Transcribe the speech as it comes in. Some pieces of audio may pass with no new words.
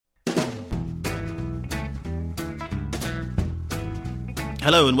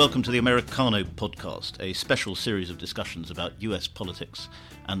Hello and welcome to the Americano podcast, a special series of discussions about US politics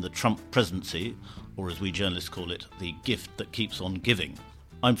and the Trump presidency, or as we journalists call it, the gift that keeps on giving.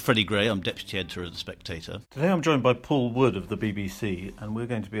 I'm Freddie Gray, I'm Deputy Editor of The Spectator. Today I'm joined by Paul Wood of the BBC, and we're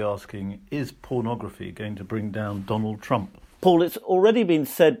going to be asking, is pornography going to bring down Donald Trump? Paul, it's already been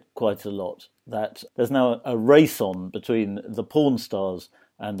said quite a lot that there's now a race on between the porn stars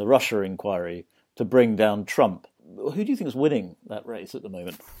and the Russia inquiry to bring down Trump. Who do you think is winning that race at the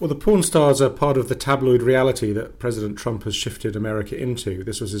moment? Well, the porn stars are part of the tabloid reality that President Trump has shifted America into.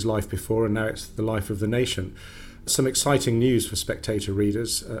 This was his life before, and now it's the life of the nation. Some exciting news for Spectator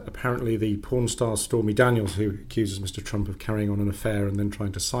readers. Apparently, the porn star Stormy Daniels, who accuses Mr. Trump of carrying on an affair and then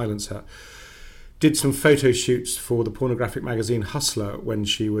trying to silence her, did some photo shoots for the pornographic magazine Hustler when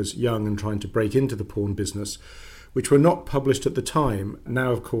she was young and trying to break into the porn business, which were not published at the time.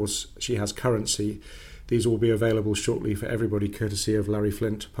 Now, of course, she has currency. These will be available shortly for everybody, courtesy of Larry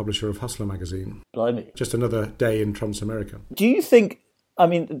Flynt, publisher of Hustler magazine. Blimey. Just another day in Trump's America. Do you think, I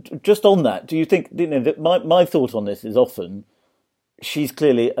mean, just on that, do you think, my thought on this is often, she's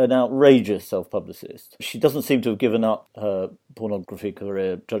clearly an outrageous self-publicist. She doesn't seem to have given up her pornography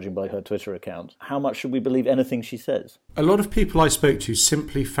career, judging by her Twitter account. How much should we believe anything she says? A lot of people I spoke to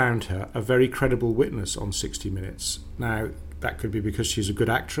simply found her a very credible witness on 60 Minutes. Now, that could be because she's a good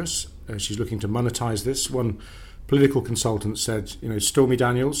actress. She's looking to monetize this. One political consultant said, Stormy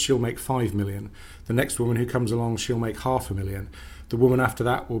Daniels, she'll make $5 million. The next woman who comes along, she'll make $500,000. The woman after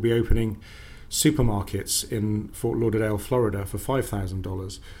that will be opening supermarkets in Fort Lauderdale, Florida for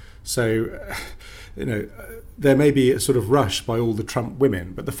 $5,000. So, there may be a sort of rush by all the Trump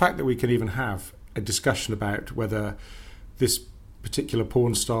women, but the fact that we can even have a discussion about whether this particular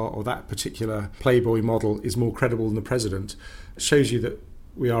porn star or that particular Playboy model is more credible than the president shows you that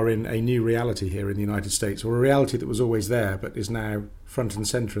we are in a new reality here in the United States, or a reality that was always there but is now front and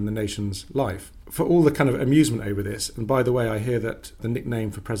centre in the nation's life. For all the kind of amusement over this, and by the way, I hear that the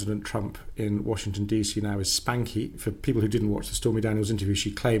nickname for President Trump in Washington DC now is Spanky. For people who didn't watch the Stormy Daniels interview,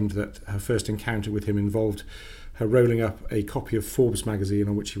 she claimed that her first encounter with him involved her rolling up a copy of Forbes magazine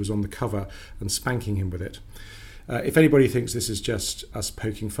on which he was on the cover and spanking him with it. If anybody thinks this is just us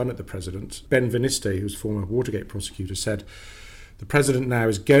poking fun at the president, Ben Veniste, who's former Watergate prosecutor, said the president now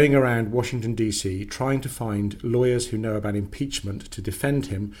is going around Washington DC trying to find lawyers who know about impeachment to defend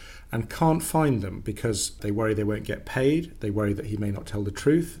him and can't find them because they worry they won't get paid, they worry that he may not tell the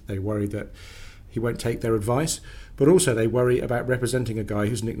truth, they worry that he won't take their advice, but also they worry about representing a guy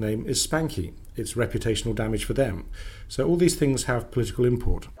whose nickname is Spanky. It's reputational damage for them. So all these things have political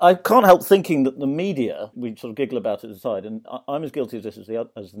import. I can't help thinking that the media, we sort of giggle about it aside, and I'm as guilty of this as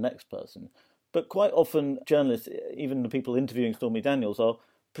the next person, but quite often journalists, even the people interviewing Stormy Daniels, are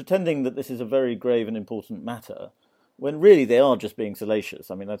pretending that this is a very grave and important matter, when really they are just being salacious.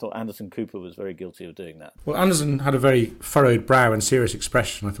 I mean, I thought Anderson Cooper was very guilty of doing that. Well, Anderson had a very furrowed brow and serious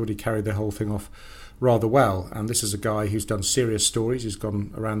expression. I thought he carried the whole thing off rather well. And this is a guy who's done serious stories. He's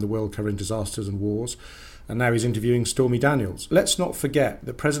gone around the world covering disasters and wars. And now he's interviewing Stormy Daniels. Let's not forget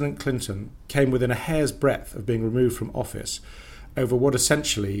that President Clinton came within a hair's breadth of being removed from office over what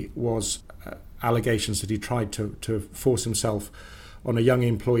essentially was allegations that he tried to force himself on a young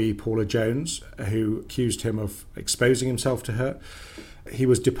employee, Paula Jones, who accused him of exposing himself to her. He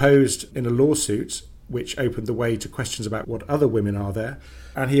was deposed in a lawsuit which opened the way to questions about what other women are there.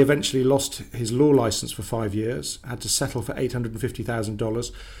 And he eventually lost his law licence for 5 years, had to settle for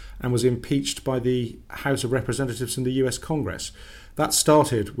 $850,000, and was impeached by the House of Representatives in the US Congress. That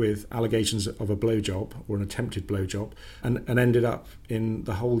started with allegations of a blowjob, or an attempted blowjob, and ended up in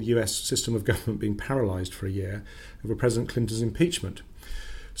the whole US system of government being paralysed for a year over President Clinton's impeachment.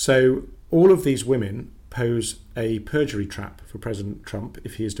 So all of these women pose a perjury trap for President Trump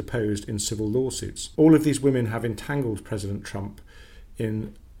if he is deposed in civil lawsuits. All of these women have entangled President Trump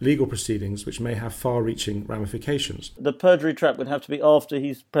in legal proceedings which may have far-reaching ramifications. The perjury trap would have to be after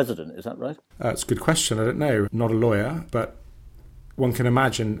he's president, is that right? It's a good question. I don't know. Not a lawyer, but one can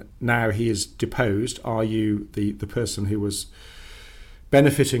imagine now he is deposed. Are you the person who was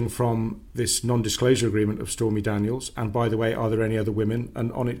benefiting from this non-disclosure agreement of Stormy Daniels? And by the way, are there any other women?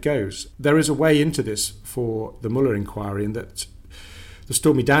 And on it goes. There is a way into this for the Mueller inquiry in that the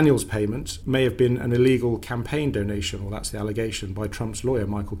Stormy Daniels payment may have been an illegal campaign donation, or that's the allegation, by Trump's lawyer,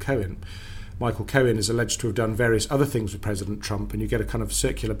 Michael Cohen. Michael Cohen is alleged to have done various other things with President Trump, and you get a kind of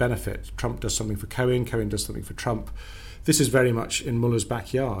circular benefit. Trump does something for Cohen, Cohen does something for Trump. This is very much in Mueller's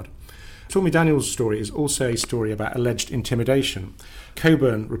backyard. Stormy Daniels' story is also a story about alleged intimidation.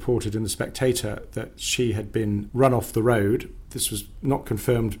 Coburn reported in The Spectator that she had been run off the road. This was not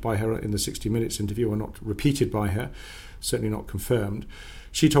confirmed by her in the 60 Minutes interview, or not repeated by her, certainly not confirmed.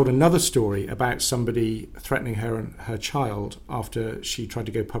 She told another story about somebody threatening her and her child after she tried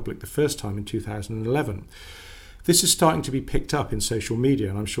to go public the first time in 2011. This is starting to be picked up in social media,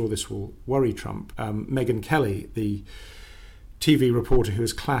 and I'm sure this will worry Trump. Megyn Kelly, the TV reporter who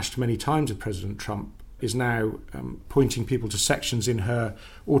has clashed many times with President Trump, is now pointing people to sections in her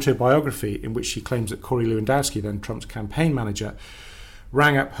autobiography in which she claims that Corey Lewandowski, then Trump's campaign manager,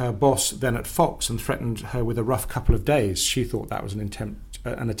 rang up her boss then at Fox and threatened her with a rough couple of days. She thought that was an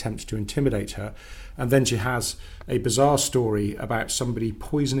attempt to intimidate her. And then she has a bizarre story about somebody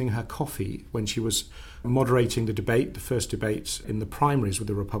poisoning her coffee when she was moderating the debate, the first debate in the primaries with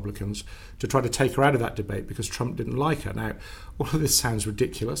the Republicans, to try to take her out of that debate because Trump didn't like her. Now, all of this sounds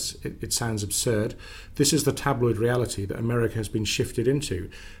ridiculous. It sounds absurd. This is the tabloid reality that America has been shifted into.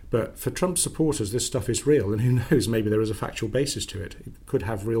 But for Trump supporters, this stuff is real, and who knows, maybe there is a factual basis to it. It could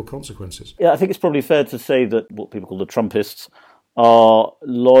have real consequences. Yeah, I think it's probably fair to say that what people call the Trumpists are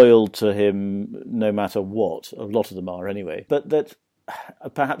loyal to him no matter what. A lot of them are anyway. But that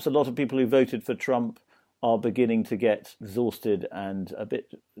perhaps a lot of people who voted for Trump are beginning to get exhausted and a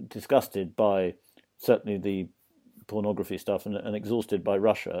bit disgusted by certainly the pornography stuff and exhausted by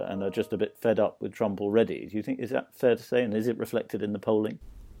Russia and are just a bit fed up with Trump already. Do you think, is that fair to say, and is it reflected in the polling?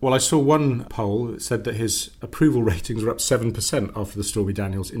 Well, I saw one poll that said that his approval ratings were up 7% after the Stormy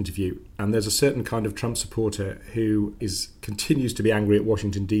Daniels interview. And there's a certain kind of Trump supporter who continues to be angry at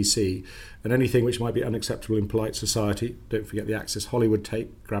Washington, D.C. and anything which might be unacceptable in polite society. Don't forget the Access Hollywood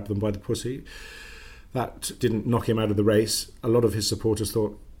tape, grab them by the pussy. That didn't knock him out of the race. A lot of his supporters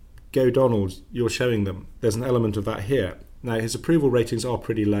thought, go Donald, you're showing them. There's an element of that here. Now, his approval ratings are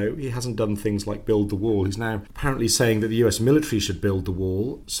pretty low. He hasn't done things like build the wall. He's now apparently saying that the US military should build the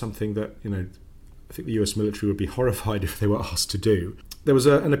wall, something that, I think the US military would be horrified if they were asked to do. There was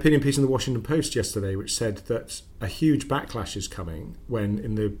an opinion piece in the Washington Post yesterday which said that a huge backlash is coming when,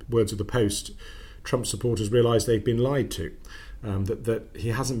 in the words of the Post, Trump supporters realise they've been lied to, that he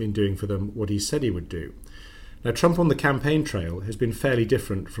hasn't been doing for them what he said he would do. Now, Trump on the campaign trail has been fairly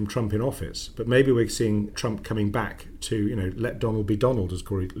different from Trump in office, but maybe we're seeing Trump coming back to, let Donald be Donald, as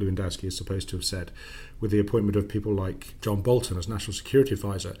Corey Lewandowski is supposed to have said, with the appointment of people like John Bolton as National Security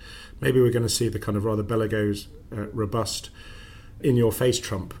Advisor. Maybe we're going to see the kind of rather bellicose, robust, in-your-face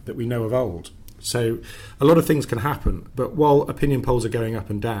Trump that we know of old. So a lot of things can happen, but while opinion polls are going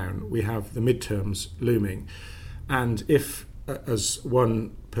up and down, we have the midterms looming. And if, as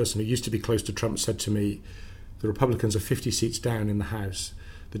one person who used to be close to Trump said to me, the Republicans are 50 seats down in the House,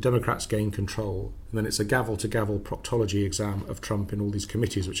 the Democrats gain control, and then it's a gavel-to-gavel proctology exam of Trump in all these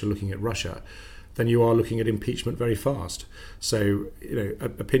committees which are looking at Russia, then you are looking at impeachment very fast. So,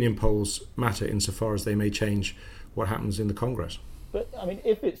 opinion polls matter insofar as they may change what happens in the Congress. But,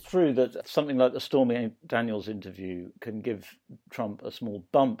 if it's true that something like the Stormy Daniels interview can give Trump a small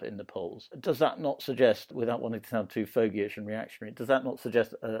bump in the polls, does that not suggest, without wanting to sound too fogyish and reactionary, does that not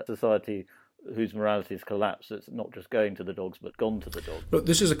suggest a society whose morality has collapsed, that's not just going to the dogs, but gone to the dogs? Look,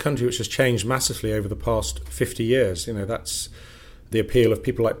 this is a country which has changed massively over the past 50 years. That's the appeal of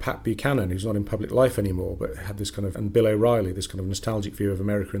people like Pat Buchanan, who's not in public life anymore, but had this and Bill O'Reilly, this kind of nostalgic view of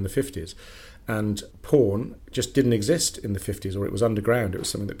America in the 50s. And porn just didn't exist in the 50s, or it was underground. It was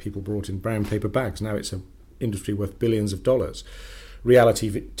something that people brought in brown paper bags. Now it's an industry worth billions of dollars. Reality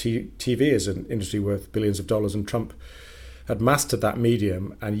TV is an industry worth billions of dollars, and Trump had mastered that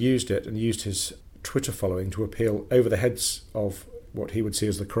medium and used his Twitter following to appeal over the heads of what he would see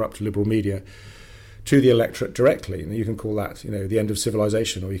as the corrupt liberal media to the electorate directly. And you can call that, the end of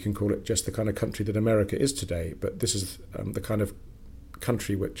civilization, or you can call it just the kind of country that America is today. But this is the kind of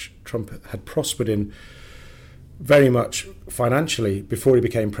country which Trump had prospered in very much financially before he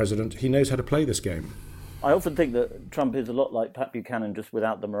became president. He knows how to play this game. I often think that Trump is a lot like Pat Buchanan, just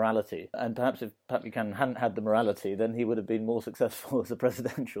without the morality. And perhaps if Pat Buchanan hadn't had the morality, then he would have been more successful as a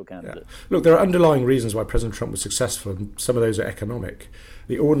presidential candidate. Yeah. Look, there are underlying reasons why President Trump was successful, and some of those are economic.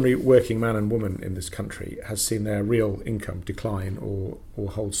 The ordinary working man and woman in this country has seen their real income decline or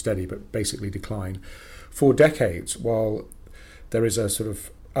hold steady, but basically decline for decades, while there is a sort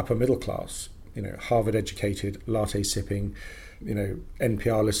of upper middle class, Harvard-educated, latte-sipping,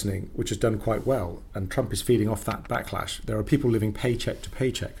 NPR listening, which has done quite well, and Trump is feeding off that backlash. There are people living paycheck to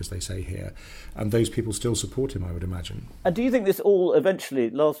paycheck, as they say here, and those people still support him, I would imagine. And do you think this all eventually,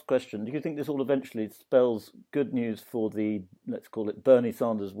 last question, do you think this all eventually spells good news for the, let's call it, Bernie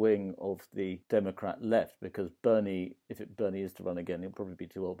Sanders wing of the Democrat left? Because Bernie, Bernie is to run again, he'll probably be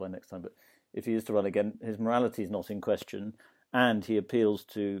too old by next time, but if he is to run again, his morality is not in question, and he appeals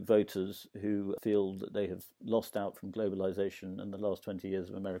to voters who feel that they have lost out from globalisation and the last 20 years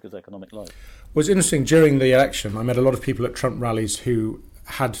of America's economic life. Well, it's interesting, during the election, I met a lot of people at Trump rallies who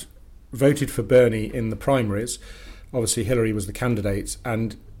had voted for Bernie in the primaries. Obviously, Hillary was the candidate,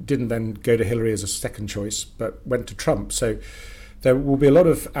 and didn't then go to Hillary as a second choice, but went to Trump. So there will be a lot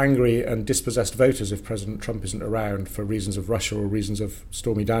of angry and dispossessed voters if President Trump isn't around for reasons of Russia or reasons of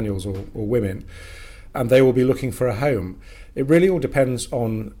Stormy Daniels or women, and they will be looking for a home. It really all depends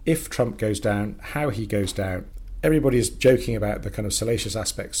on if Trump goes down, how he goes down. Everybody is joking about the kind of salacious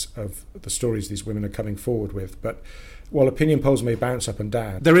aspects of the stories these women are coming forward with, but while opinion polls may bounce up and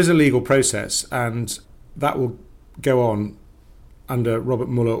down, there is a legal process, and that will go on under Robert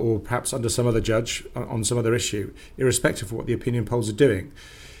Mueller or perhaps under some other judge on some other issue, irrespective of what the opinion polls are doing.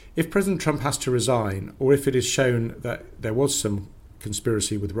 If President Trump has to resign, or if it is shown that there was some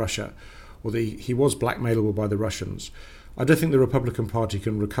conspiracy with Russia, or that he was blackmailable by the Russians, I don't think the Republican Party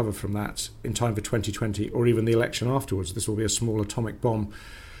can recover from that in time for 2020 or even the election afterwards. This will be a small atomic bomb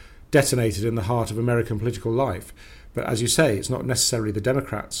detonated in the heart of American political life. But as you say, it's not necessarily the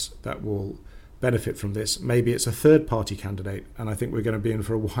Democrats that will benefit from this. Maybe it's a third-party candidate, and I think we're going to be in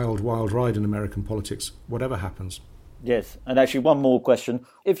for a wild, wild ride in American politics, whatever happens. Yes, and actually one more question.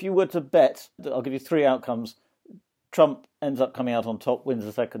 If you were to bet, I'll give you three outcomes. Trump ends up coming out on top, wins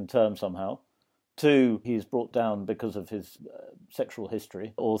a second term somehow. 2, he's brought down because of his sexual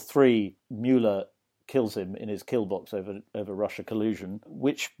history. Or 3, Mueller kills him in his kill box over Russia collusion.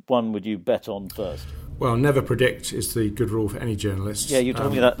 Which one would you bet on first? Well, never predict is the good rule for any journalist. Yeah, you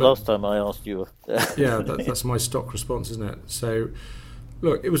told me that last time I asked you. Yeah, that's my stock response, isn't it? So,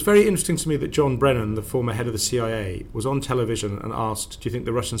 look, it was very interesting to me that John Brennan, the former head of the CIA, was on television and asked, do you think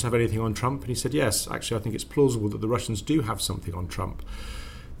the Russians have anything on Trump? And he said, yes, actually, I think it's plausible that the Russians do have something on Trump.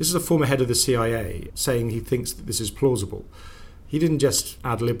 This is a former head of the CIA saying he thinks that this is plausible. He didn't just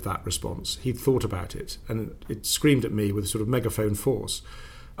ad-lib that response. He thought about it, and it screamed at me with sort of megaphone force.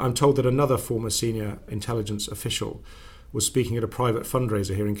 I'm told that another former senior intelligence official was speaking at a private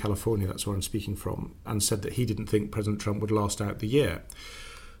fundraiser here in California, that's where I'm speaking from, and said that he didn't think President Trump would last out the year.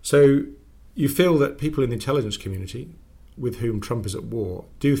 So you feel that people in the intelligence community with whom Trump is at war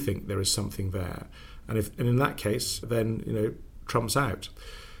do think there is something there. And in that case, then, Trump's out.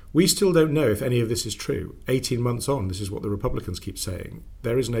 We still don't know if any of this is true. 18 months on, this is what the Republicans keep saying.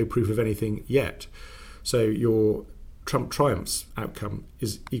 There is no proof of anything yet. So your Trump triumphs outcome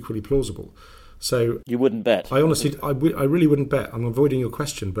is equally plausible. So you wouldn't bet? I honestly, I really wouldn't bet. I'm avoiding your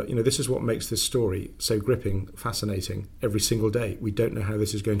question, but this is what makes this story so gripping, fascinating every single day. We don't know how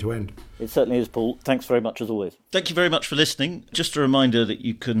this is going to end. It certainly is, Paul. Thanks very much as always. Thank you very much for listening. Just a reminder that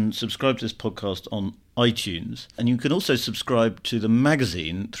you can subscribe to this podcast on iTunes, and you can also subscribe to the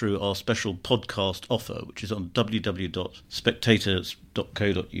magazine through our special podcast offer, which is on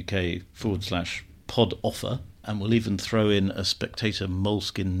www.spectators.co.uk/pod offer. And we'll even throw in a Spectator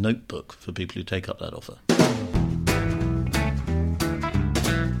moleskin notebook for people who take up that offer.